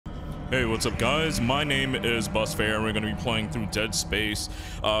Hey, what's up guys? My name is Busfair and we're going to be playing through Dead Space.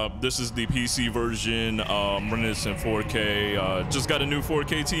 This is the PC version, running this in 4K. Just got a new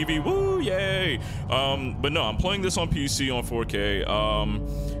 4K TV, woo, yay! But no, I'm playing this on PC on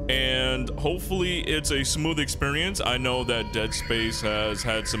 4K, and hopefully it's a smooth experience. I know that Dead Space has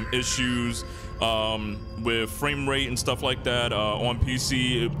had some issues with frame rate and stuff like that. On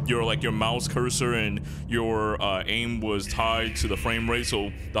PC, your mouse cursor and your aim was tied to the frame rate,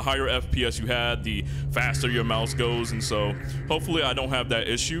 so the higher FPS you had, the faster your mouse goes, and so hopefully I don't have that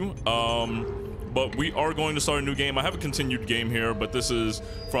issue. But we are going to start a new game. I have a continued game here, but this is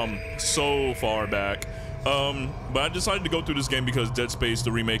from so far back. But I decided to go through this game because Dead Space,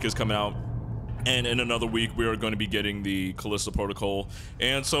 the remake, is coming out. And in another week, we are going to be getting the Callisto Protocol.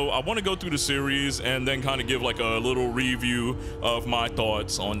 And so I want to go through the series and then kind of give like a little review of my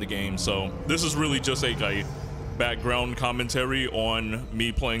thoughts on the game. So this is really just a background commentary on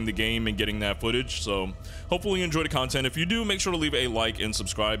me playing the game and getting that footage. So hopefully you enjoy the content. If you do, make sure to leave a like and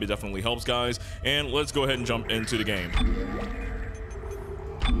subscribe. It definitely helps, guys. And let's go ahead and jump into the game.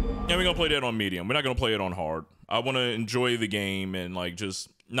 Yeah, we're going to play that on medium. We're not going to play it on hard. I want to enjoy the game and like just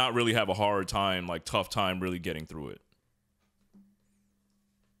not really have a hard time, like tough time really getting through it.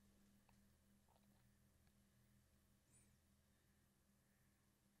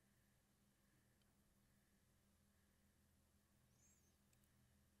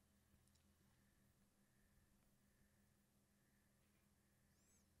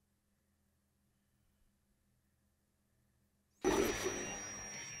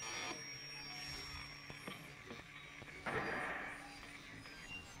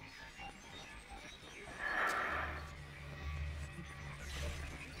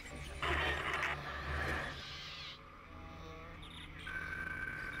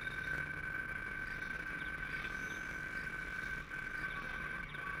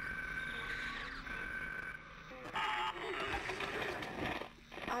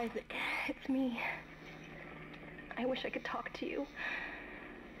 Isaac, it's me. I wish I could talk to you.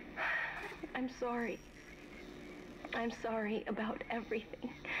 I'm sorry. I'm sorry about everything.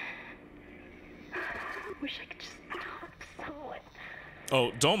 I wish I could just talk to someone.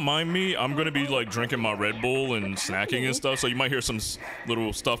 Oh, don't mind me. I'm going to be like drinking my Red Bull and snacking and stuff, so you might hear some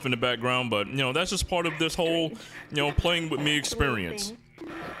little stuff in the background, but you know, that's just part of this whole, playing with me experience.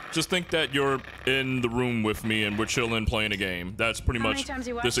 Just think that you're in the room with me and we're chilling playing a game. That's pretty much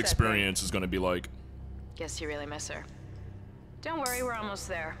this experience is going to be like. Guess you really miss her. Don't worry, we're almost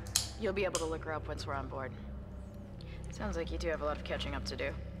there. You'll be able to look her up once we're on board. Sounds like you do have a lot of catching up to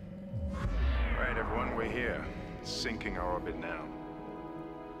do. Right, everyone, we're here. Sinking our orbit now.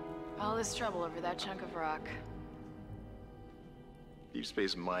 All this trouble over that chunk of rock. Deep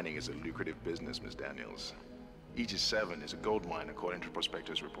space mining is a lucrative business, Miss Daniels. Aegis 7 is a gold mine according to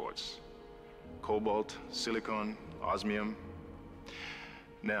prospectors' reports. Cobalt, silicon, osmium.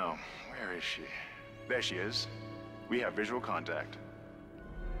 Now, where is she? There she is. We have visual contact.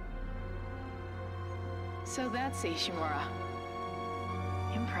 So that's Ishimura.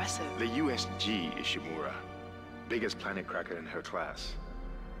 Impressive. The USG Ishimura. Biggest planet cracker in her class.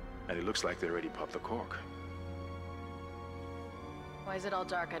 And it looks like they already popped the cork. Why is it all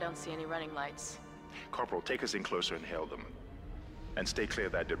dark? I don't see any running lights. Corporal, take us in closer and hail them. And stay clear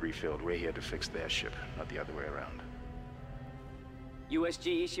of that debris field. We're here to fix their ship, not the other way around.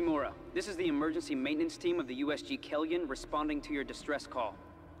 USG Ishimura, this is the emergency maintenance team of the USG Kellion responding to your distress call.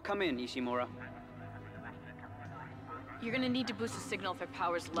 Come in, Ishimura. You're gonna need to boost the signal if their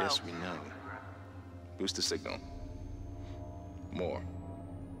power's low. Yes, we know. Boost the signal. More.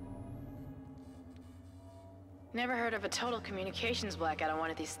 Never heard of a total communications blackout on one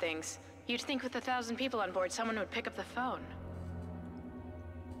of these things. You'd think with 1,000 people on board, someone would pick up the phone.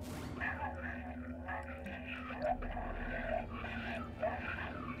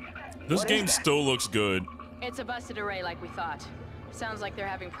 This game still looks good. It's a busted array like we thought. Sounds like they're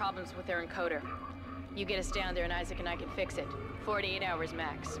having problems with their encoder. You get us down there and Isaac and I can fix it. 48 hours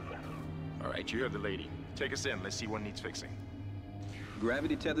max. All right, you heard the lady. Take us in. Let's see what needs fixing.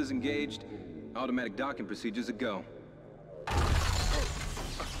 Gravity tethers engaged. Automatic docking procedures a go.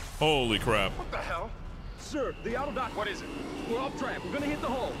 Holy crap. What the hell? Sir, the auto dock. What is it? We're off track. We're gonna hit the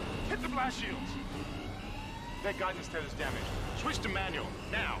hull. Hit the blast shields. That guidance tether's damaged. Switch to manual,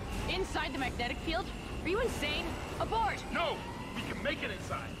 now. Inside the magnetic field? Are you insane? Abort! No! We can make it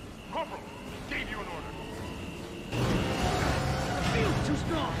inside. Corporal, gave you an order. The field's too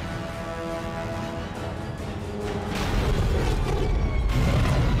strong.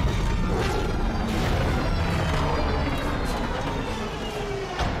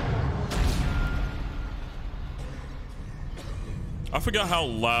 forgot how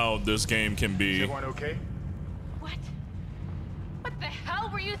loud this game can Is be. everyone okay? What? What the hell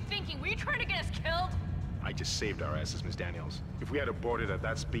were you thinking? Were you trying to get us killed? I just saved our asses, Miss Daniels. If we had boarded at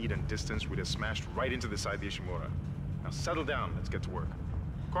that speed and distance, we'd have smashed right into the side of the Ishimura. Now settle down, let's get to work.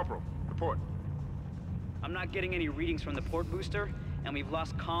 Corporal, report. I'm not getting any readings from the port booster, and we've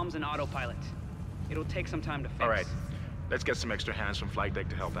lost comms and autopilot. It'll take some time to fix. All right, let's get some extra hands from flight deck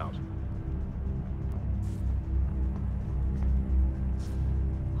to help out.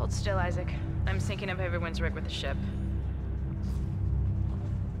 Hold still, Isaac. I'm syncing up everyone's rig with the ship.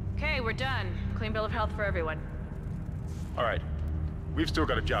 Okay, we're done. Clean bill of health for everyone. All right, we've still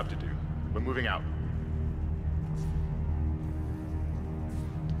got a job to do. We're moving out.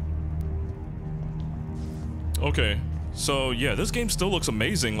 Okay, so yeah, this game still looks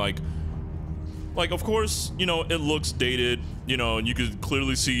amazing. Like of course, you know, it looks dated, you know, and you could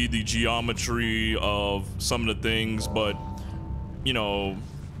clearly see the geometry of some of the things, but you know,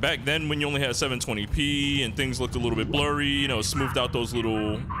 back then when you only had 720p and things looked a little bit blurry, you know, smoothed out those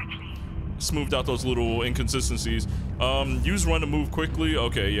little inconsistencies. Use run to move quickly.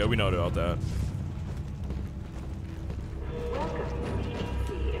 Okay, yeah, we know about that.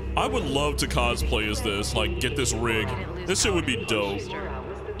 I would love to cosplay as this, like get this rig. This shit would be dope.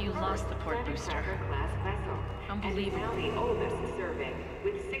 You lost the port booster. Unbelievable. Now the oldest serving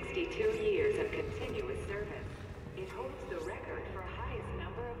with 62 years of continuous service. It holds the record for highest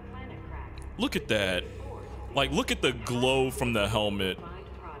number of planet cracks. Look at that. Like, look at the glow from the helmet.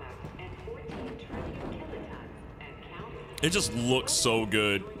 It just looks so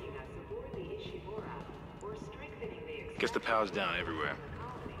good. Guess the power's down everywhere.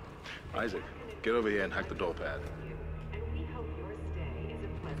 Isaac, get over here and hack the door pad.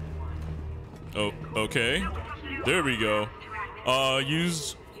 Oh, okay. There we go.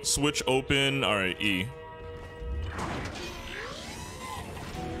 Use switch open. All right, E.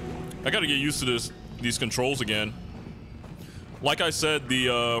 I gotta get used to these controls again. Like I said,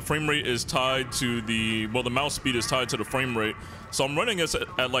 the frame rate is tied to the mouse speed is tied to the frame rate. So I'm running this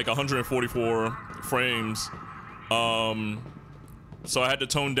at like 144 frames. So I had to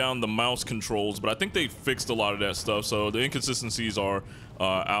tone down the mouse controls, but I think they fixed a lot of that stuff. So the inconsistencies are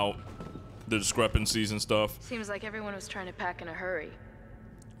out, the discrepancies and stuff. Seems like everyone was trying to pack in a hurry.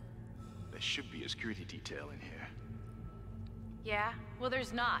 There should be a security detail in here. Yeah? Well,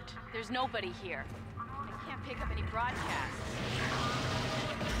 there's not. There's nobody here. I can't pick up any broadcasts.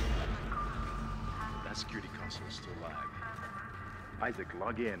 That security console is still live. Isaac,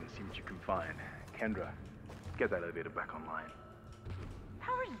 log in and see what you can find. Kendra, get that elevator back online.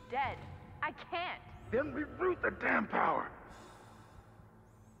 Power's dead. I can't. Then reroute the damn power.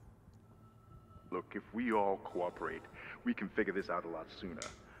 Look, if we all cooperate, we can figure this out a lot sooner.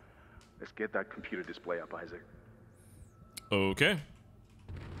 Let's get that computer display up, Isaac. Okay.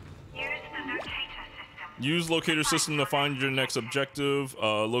 Use locator system to find your next objective.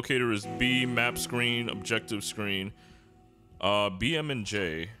 Locator is B, map screen, objective screen. B, M, and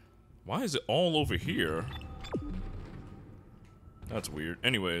J. Why is it all over here? That's weird.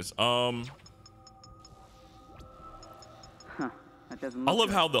 Anyways, Huh, that doesn't I look love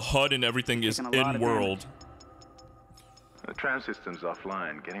good. how the HUD and everything is Taking a lot of in-world. The tram system's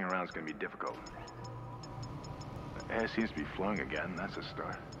offline. Getting around is going to be difficult. The air seems to be flowing again. That's a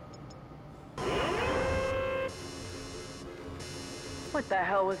start. What the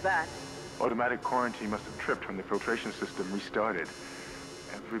hell was that? Automatic quarantine must have tripped when the filtration system restarted.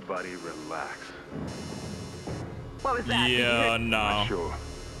 Everybody relax. What was that? Did you Yeah, hear- no. Not sure.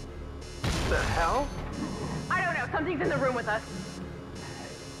 The hell? I don't know. Something's in the room with us.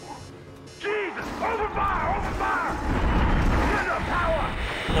 Jesus! Open fire! Open fire! Get the power!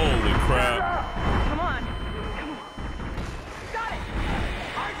 Holy crap. Come on. Come on. Got it.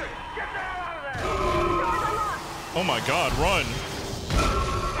 Isaac, get the hell out of there! Doors unlocked. Oh my god, run.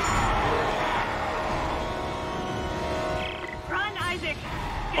 Run, Isaac.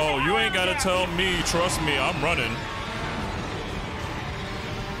 Oh, you ain't gotta tell me. Trust me, I'm running.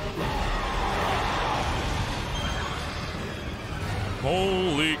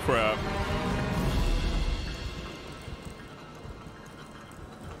 Holy crap.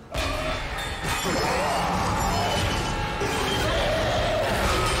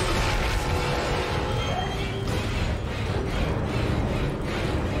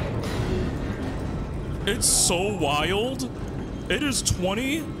 It's so wild. It is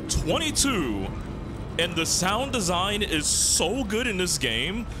 2022, and the sound design is so good in this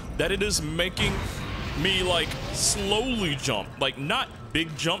game that it is making me like slowly jump. Like not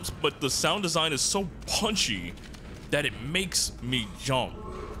big jumps, but the sound design is so punchy that it makes me jump.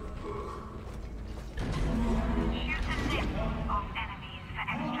 Shoot the list of enemy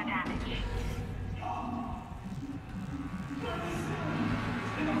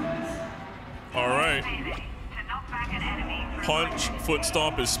All right. Punch, foot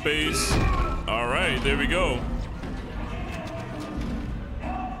stomp is space. All right, there we go.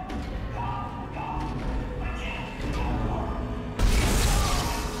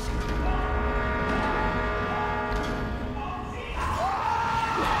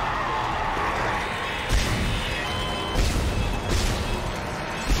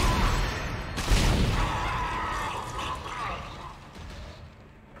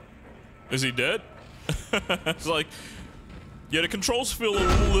 Is he dead? It's like, yeah, the controls feel a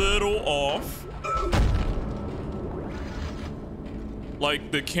little off. Like,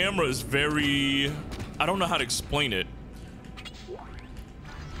 the camera is very, I don't know how to explain it.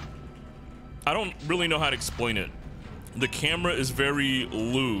 I don't really know how to explain it. The camera is very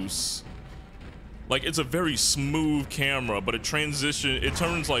loose. Like, it's a very smooth camera, but it turns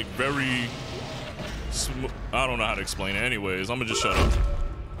like very smooth. I don't know how to explain it. Anyways, I'm gonna just shut up.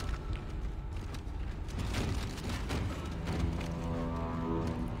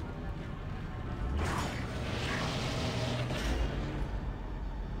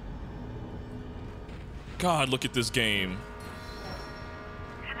 God, look at this game.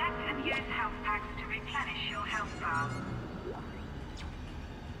 Collect and use health packs to replenish your health bar.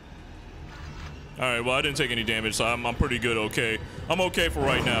 All right, well, I didn't take any damage, so I'm pretty good, okay. I'm okay for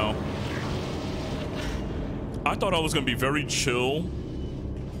right now. I thought I was gonna be very chill.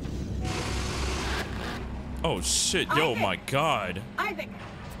 Oh, shit, yo, my God. Isaac!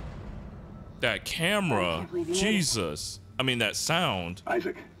 That camera, Jesus. I mean, that sound.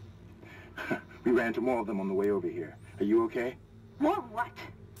 Isaac. We ran into more of them on the way over here. Are you okay? More what?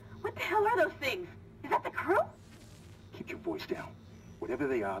 What the hell are those things? Is that the crew? Keep your voice down. Whatever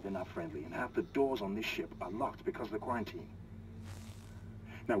they are, they're not friendly, and half the doors on this ship are locked because of the quarantine.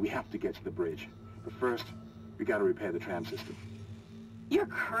 Now, we have to get to the bridge. But first, we gotta repair the tram system. You're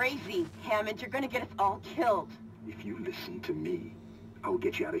crazy, Hammond. You're gonna get us all killed. If you listen to me, I will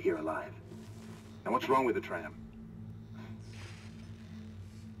get you out of here alive. Now, what's wrong with the tram?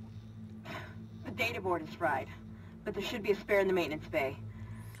 The data board is fried, but there should be a spare in the maintenance bay.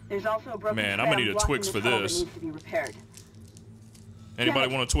 There's also a broken Man, I'm gonna tram need a blocking Twix for tunnel this. that needs to be repaired.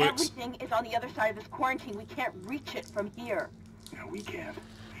 Anybody want a Twix? Everything is on the other side of this quarantine. We can't reach it from here. No, we can't.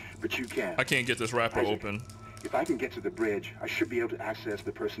 But you can. I can't get this wrapper Isaac, open. If I can get to the bridge, I should be able to access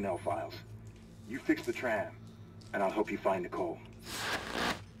the personnel files. You fix the tram, and I'll help you find Nicole. Use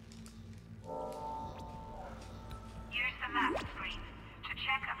the map screen to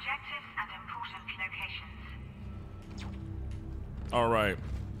check objectives and important locations. All right.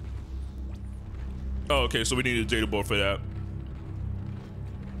 Oh, okay, so we need a data board for that.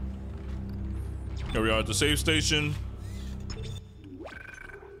 Here we are at the save station.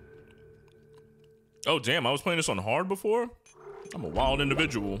 Oh, damn, I was playing this on hard before? I'm a wild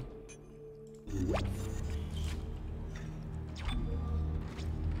individual.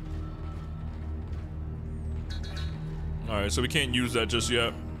 All right, so we can't use that just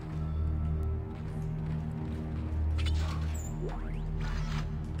yet.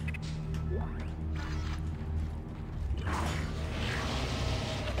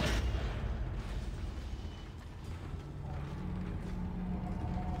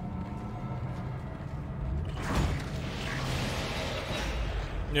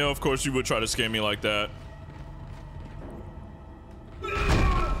 You know, of course you would try to scam me like that.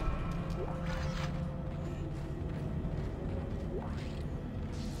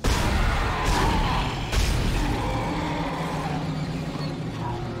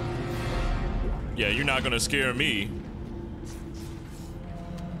 Yeah, you're not gonna scare me.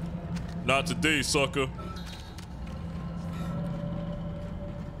 Not today, sucker.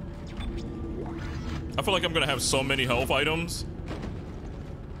 I feel like I'm gonna have so many health items.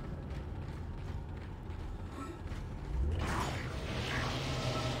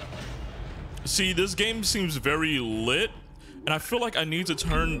 See, this game seems very lit, and I feel like I need to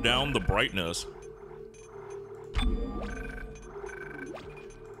turn down the brightness.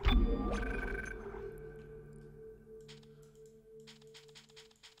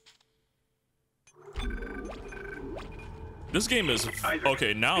 This game is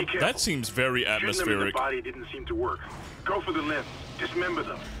okay. Now that seems very atmospheric. The body didn't seem to work. Go for the limbs. Dismember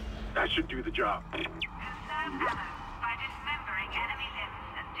them. That should do the job. Conserve ammo by dismembering enemy limbs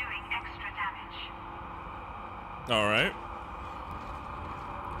and doing extra damage. All right.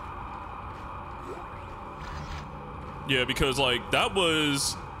 Yeah, because like that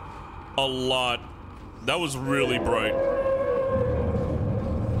was a lot. That was really bright.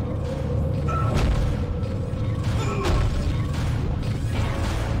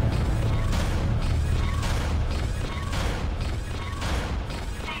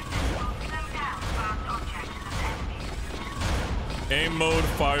 Game mode,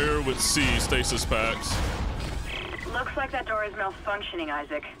 fire with C, stasis packs. Looks like that door is malfunctioning,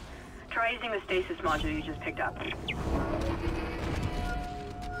 Isaac. Try using the stasis module you just picked up.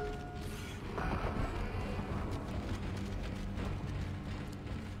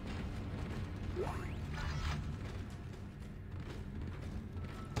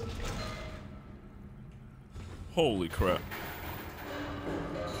 Holy crap.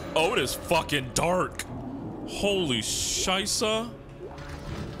 Oh, it is fucking dark. Holy shisa.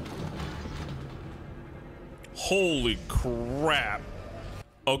 Holy crap.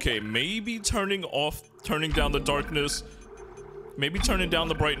 Okay, maybe turning down the darkness, maybe turning down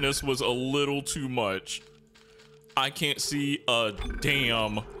the brightness was a little too much. I can't see a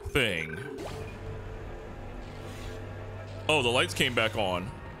damn thing. Oh, the lights came back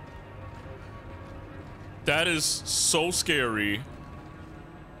on. That is so scary.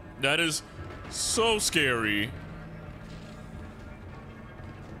 That is so scary.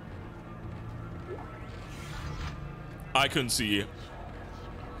 I couldn't see it.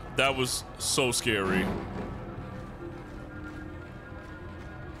 That was so scary.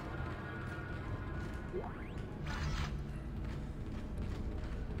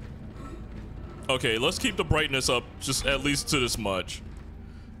 Okay, let's keep the brightness up just at least to this much.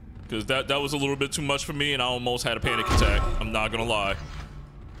 Because that was a little bit too much for me and I almost had a panic attack. I'm not gonna lie.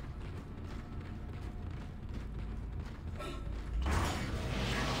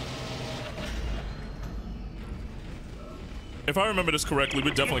 If I remember this correctly,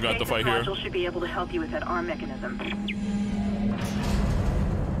 we definitely got the fight here. The module should be able to help you with that arm mechanism.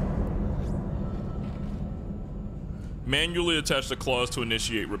 Manually attach the claws to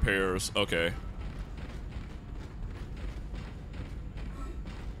initiate repairs. Okay.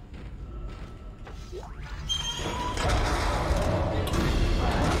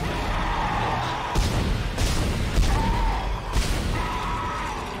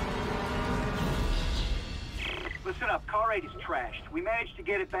 Listen up, car 8 is trashed. We managed to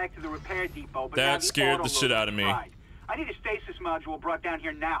get it back to the repair depot, but that scared the shit out of me. I need a stasis module brought down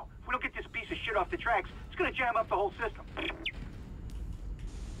here now. If we don't get this piece of shit off the tracks, it's gonna jam up the whole system.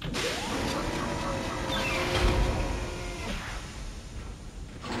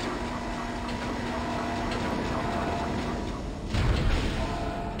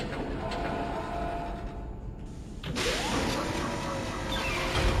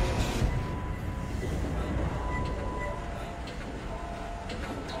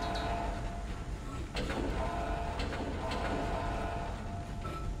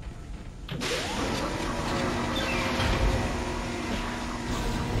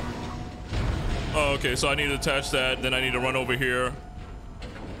 Oh, okay, so I need to attach that, then I need to run over here.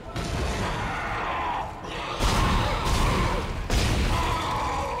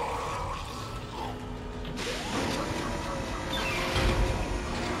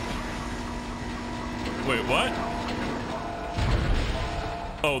 Wait, what?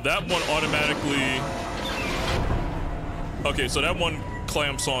 Oh, that one automatically... Okay, so that one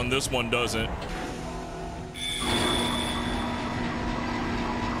clamps on, this one doesn't.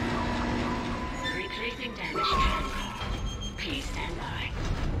 Retracing damage tracks. Please stand by.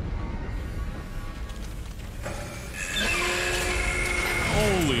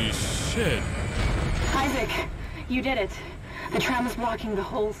 Holy shit. Isaac, you did it. The tram is blocking the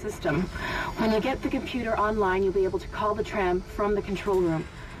whole system. When you get the computer online, you'll be able to call the tram from the control room.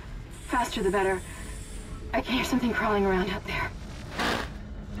 Faster the better. I can hear something crawling around out there.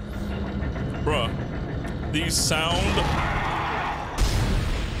 Bruh, these sound...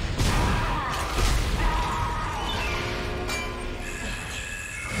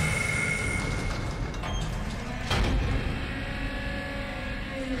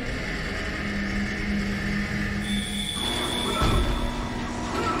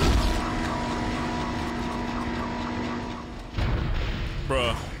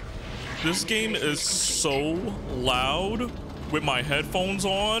 Bruh, this game is so loud with my headphones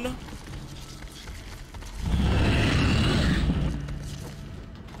on.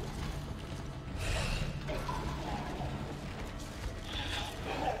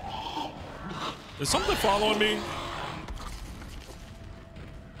 Is something following me?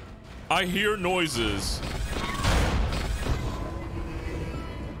 I hear noises.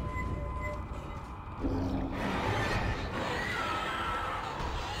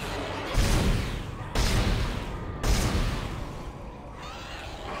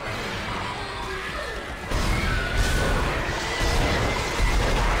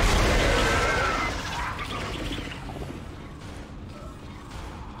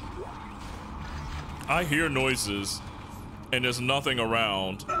 I hear noises, and there's nothing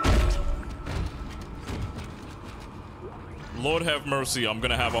around. Lord have mercy, I'm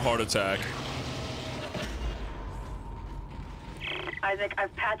gonna have a heart attack. Isaac,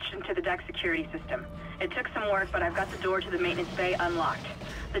 I've patched into the deck security system. It took some work, but I've got the door to the maintenance bay unlocked.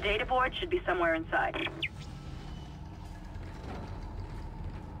 The data board should be somewhere inside.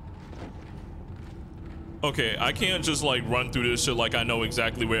 Okay, I can't just like run through this shit like I know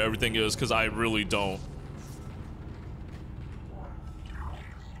exactly where everything is, because I really don't.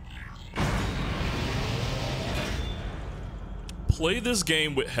 Play this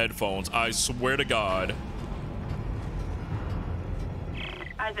game with headphones, I swear to God.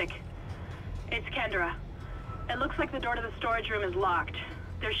 Isaac, it's Kendra. It looks like the door to the storage room is locked.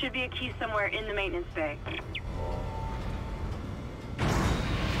 There should be a key somewhere in the maintenance bay.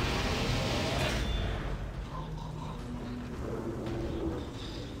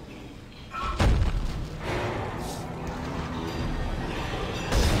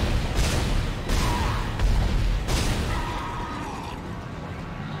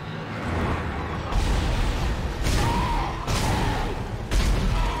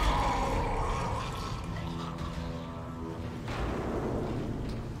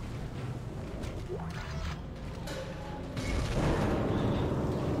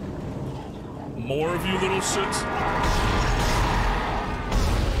 More of you little shits.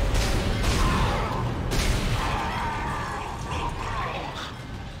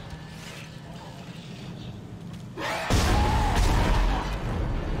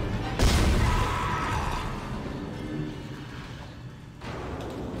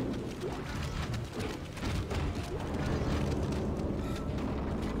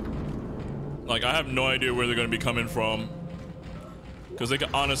 Like, I have no idea where they're gonna be coming from. Because they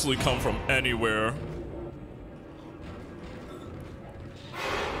can honestly come from anywhere.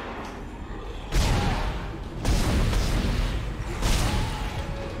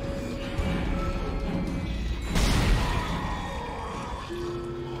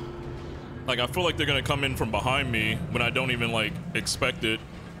 Like, I feel like they're gonna come in from behind me when I don't even, like, expect it.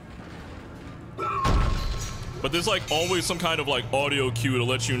 But there's, like, always some kind of, like, audio cue to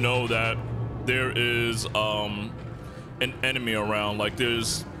let you know that there is, an enemy around. Like,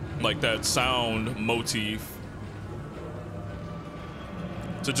 there's like that sound motif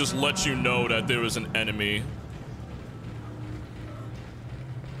to just let you know that there is an enemy.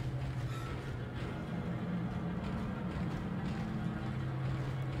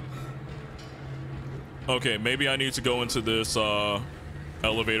 Okay, maybe I need to go into this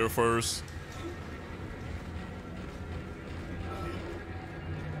elevator first.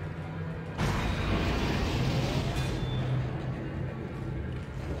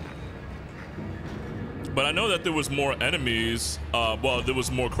 But I know that there was more enemies. Well, there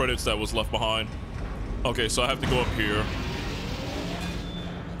was more credits that was left behind. Okay, so I have to go up here.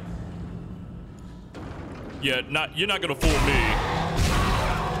 Yeah, you're not gonna fool me.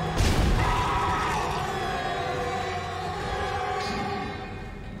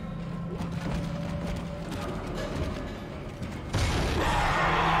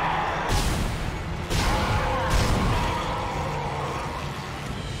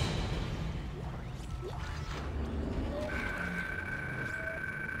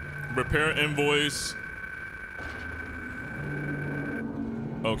 Repair invoice.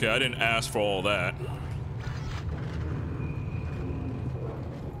 Okay, I didn't ask for all that.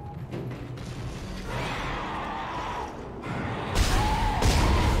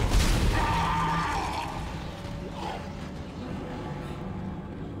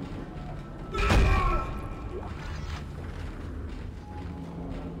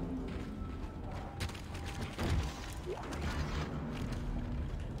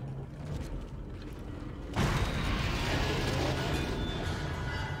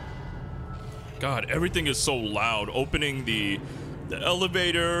 God, everything is so loud. Opening the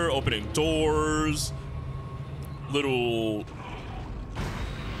elevator, opening doors, little...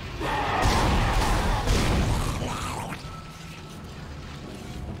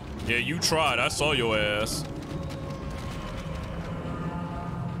 Yeah, you tried. I saw your ass.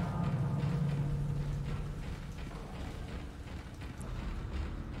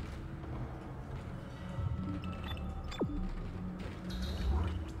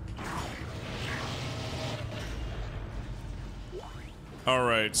 All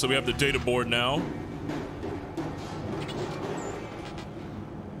right, so we have the data board now.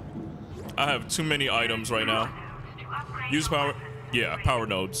 I have too many items right now. Use power. Yeah, power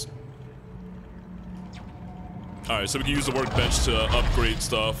nodes. All right, so we can use the workbench to upgrade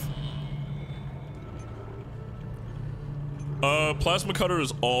stuff. Plasma cutter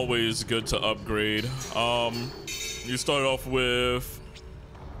is always good to upgrade. You start off with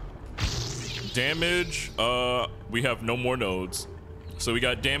damage. We have no more nodes. So we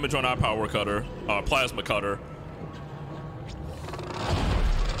got damage on our power cutter, plasma cutter.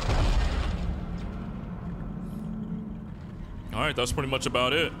 All right, that's pretty much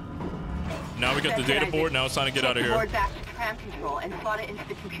about it. Now we got the data board. Now it's time to get out of here. Board back to tram control and slot it into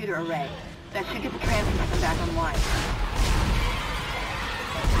the computer array. That should get the tram system back online.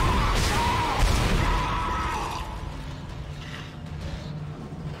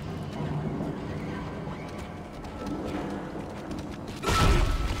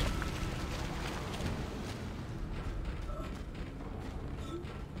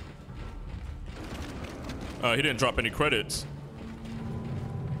 He didn't drop any credits.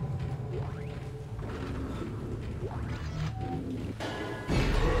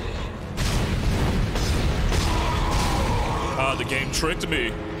 The game tricked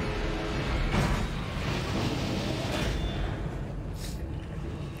me.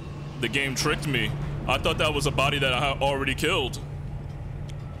 The game tricked me. I thought that was a body that I had already killed.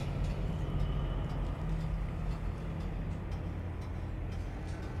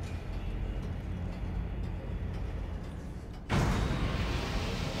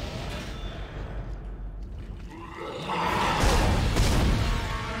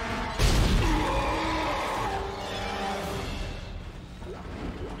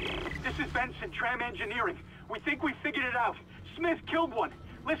 Engineering. We think we figured it out. Smith killed one.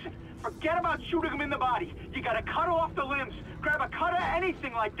 Listen, forget about shooting him in the body. You gotta cut off the limbs. Grab a cutter,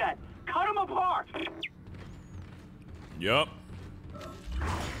 anything like that. Cut him apart. Yup.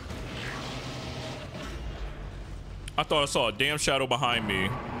 I thought I saw a damn shadow behind me.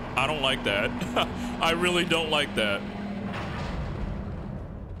 I don't like that. I really don't like that.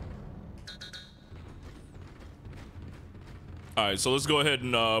 All right, so let's go ahead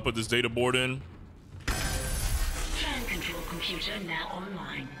and put this data board in. Tram control computer now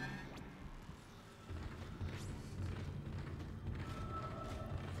online.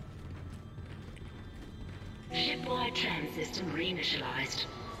 Shipwide tram system reinitialized.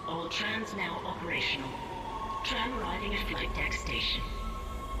 All trams now operational. Tram arriving at flight deck station.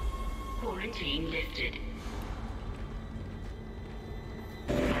 Quarantine lifted.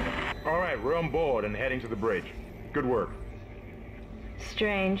 All right, we're on board and heading to the bridge. Good work.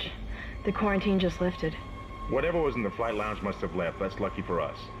 Strange. The quarantine just lifted. Whatever was in the flight lounge must have left. That's lucky for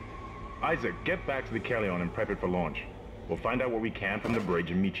us. Isaac, get back to the Kellion and prep it for launch. We'll find out what we can from the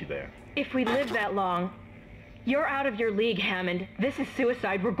bridge and meet you there. If we live that long, you're out of your league, Hammond. This is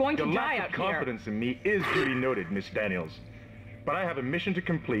suicide. We're going to die out here. Your lack of confidence in me is duly noted, Miss Daniels. But I have a mission to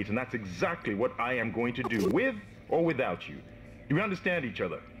complete, and that's exactly what I am going to do, with or without you. Do we understand each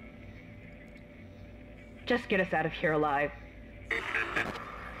other? Just get us out of here alive.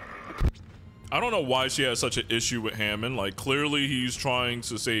 I don't know why she has such an issue with Hammond. Like, clearly he's trying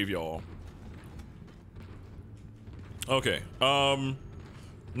to save y'all. Okay,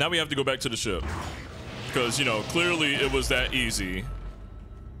 now we have to go back to the ship. Because, you know, clearly it was that easy.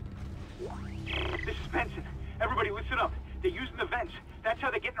 This is Benson. Everybody listen up. They're using the vents. That's how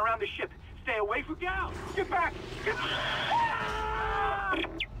they're getting around the ship. Stay away from down. Get back.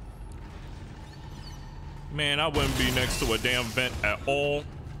 Man, I wouldn't be next to a damn vent at all.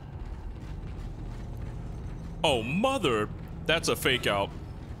 Oh, mother. That's a fake out.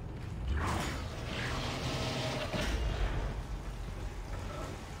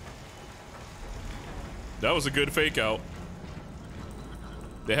 That was a good fake out.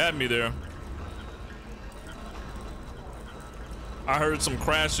 They had me there. I heard some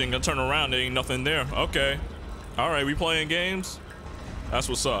crashing. I turn around, there ain't nothing there. Okay. All right, we playing games? That's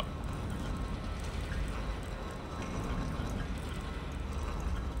what's up.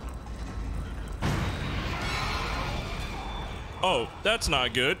 Oh, that's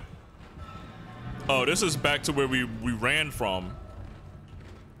not good. Oh, this is back to where we ran from.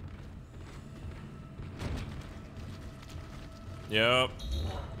 Yep.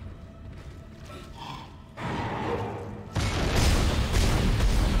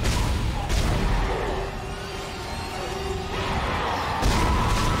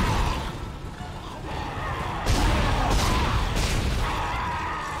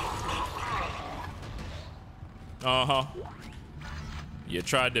 Uh-huh. You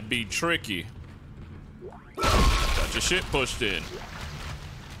tried to be tricky. Got your shit pushed in.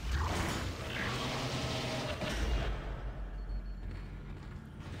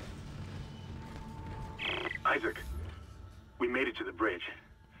 Isaac, we made it to the bridge.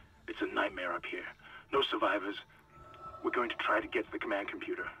 It's a nightmare up here. No survivors. We're going to try to get to the command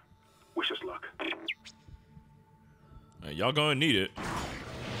computer. Wish us luck. Hey, y'all gonna need it.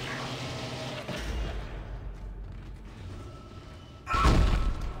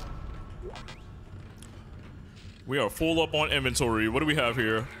 We are full up on inventory. What do we have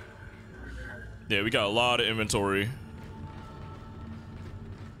here? Yeah, we got a lot of inventory.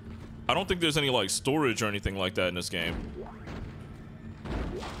 I don't think there's any like storage or anything like that in this game.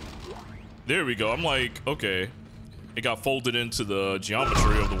 There we go. I'm like, okay. It got folded into the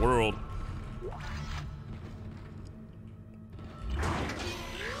geometry of the world.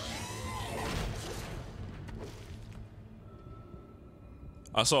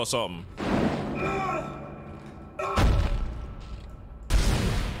 I saw something.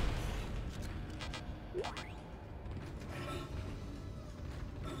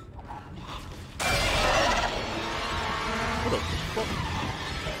 What the fuck?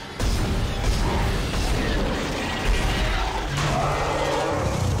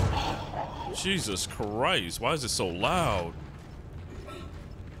 Jesus Christ, why is it so loud?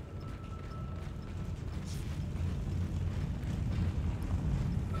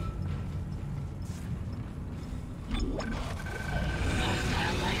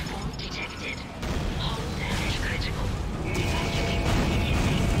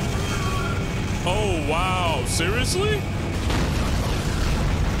 Oh wow, seriously?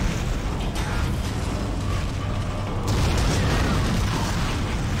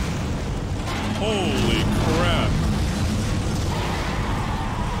 Holy crap.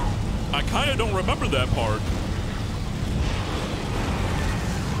 I kind of don't remember that part.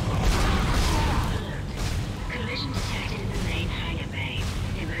 Collision detected in the main hangar bay.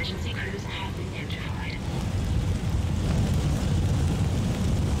 Emergency crews have been notified.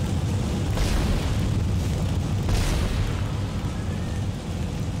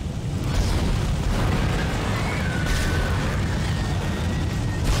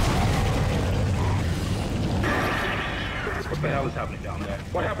 What the hell is happening down there?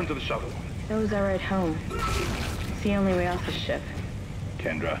 What happened to the shuttle? Those are at home. It's the only way off the ship.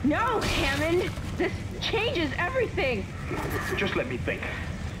 Kendra. No, Hammond! This changes everything! Just let me think.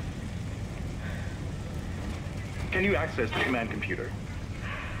 Can you access the command computer?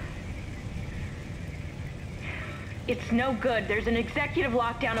 It's no good. There's an executive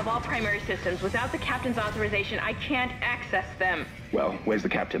lockdown of all primary systems. Without the captain's authorization, I can't access them. Well, where's the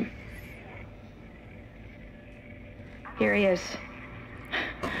captain? Here he is.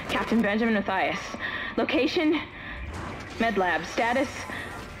 Captain Benjamin Mathias. Location? Med lab. Status?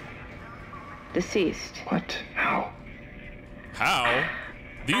 Deceased. What? How? How?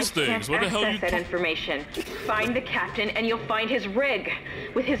 These things? What the hell I you can't access that information. Find the captain and you'll find his rig.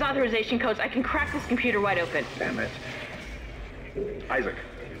 With his authorization codes, I can crack this computer wide open. Damn it. Isaac,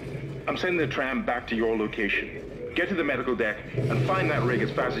 I'm sending the tram back to your location. Get to the medical deck and find that rig as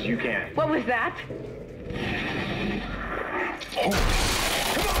fast as you can. What was that?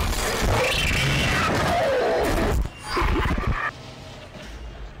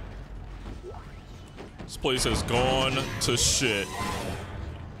 This place has gone to shit.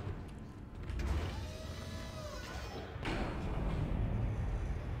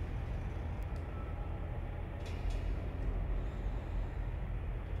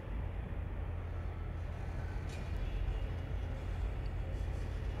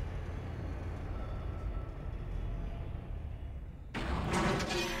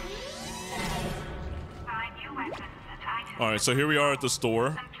 All right, so here we are at the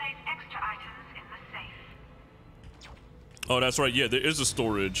store. Oh, that's right. Yeah, there is a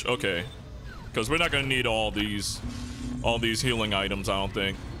storage. Okay, because we're not gonna need all these healing items, I don't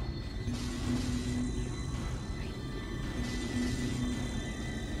think.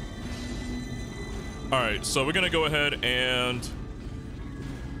 All right, so we're gonna go ahead and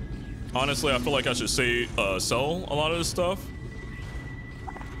honestly, I feel like I should say sell a lot of this stuff.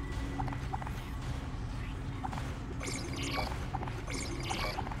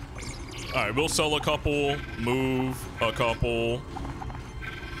 All right, we'll sell a couple, move a couple.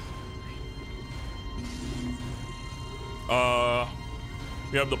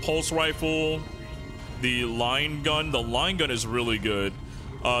 We have the pulse rifle, the line gun. The line gun is really good.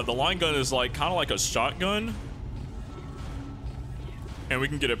 The line gun is like kind of like a shotgun, and we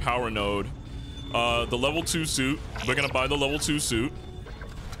can get a power node. The level 2 suit. We're gonna buy the level 2 suit.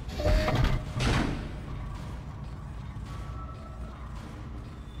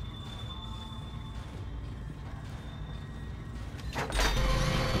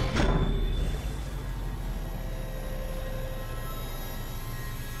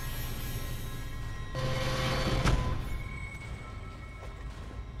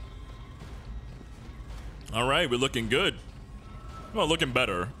 All right, we're looking good. Well, looking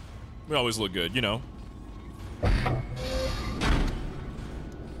better. We always look good, you know.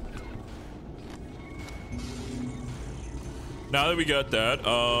 Now that we got that,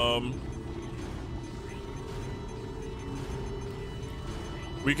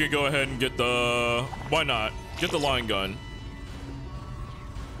 we could go ahead and get the... Why not? Get the line gun.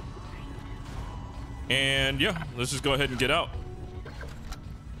 And yeah, let's just go ahead and get out.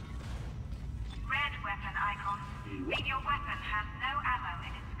 Red weapon icon. Read your weapon has no ammo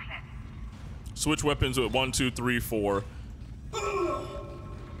in its clip. Switch weapons with 1, 2, 3, 4.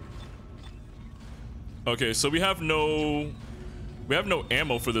 Okay, so we have no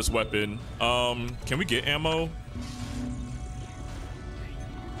ammo for this weapon. Can we get ammo?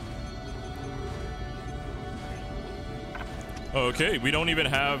 Okay, we don't even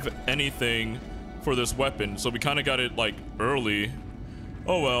have anything for this weapon, so we kind of got it like early.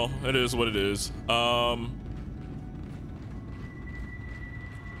 Oh well, it is what it is.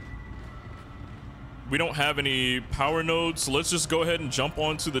 We don't have any power nodes, so let's just go ahead and jump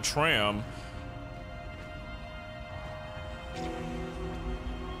onto the tram.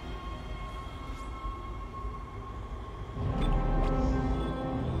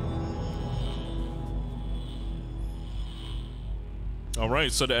 All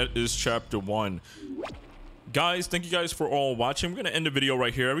right, so that is chapter 1. Guys, thank you guys for all watching. We're gonna end the video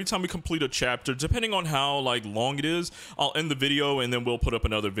right here. Every time we complete a chapter, depending on how like long it is, I'll end the video and then we'll put up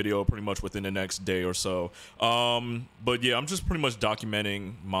another video pretty much within the next day or so. But yeah, I'm just pretty much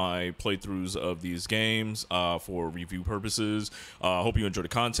documenting my playthroughs of these games for review purposes. Hope you enjoy the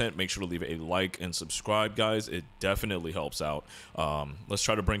content. Make sure to leave a like and subscribe, guys. It definitely helps out. Let's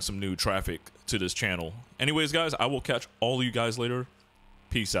try to bring some new traffic to this channel. Anyways, guys, I will catch all of you guys later.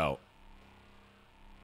 Peace out.